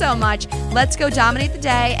so much. Let's go dominate the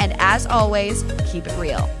day. And as always, keep it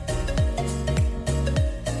real.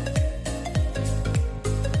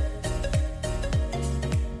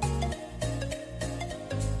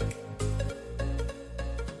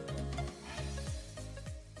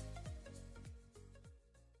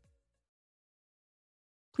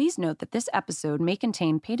 Please note that this episode may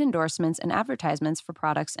contain paid endorsements and advertisements for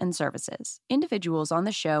products and services. Individuals on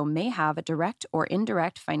the show may have a direct or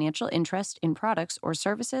indirect financial interest in products or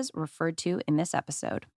services referred to in this episode.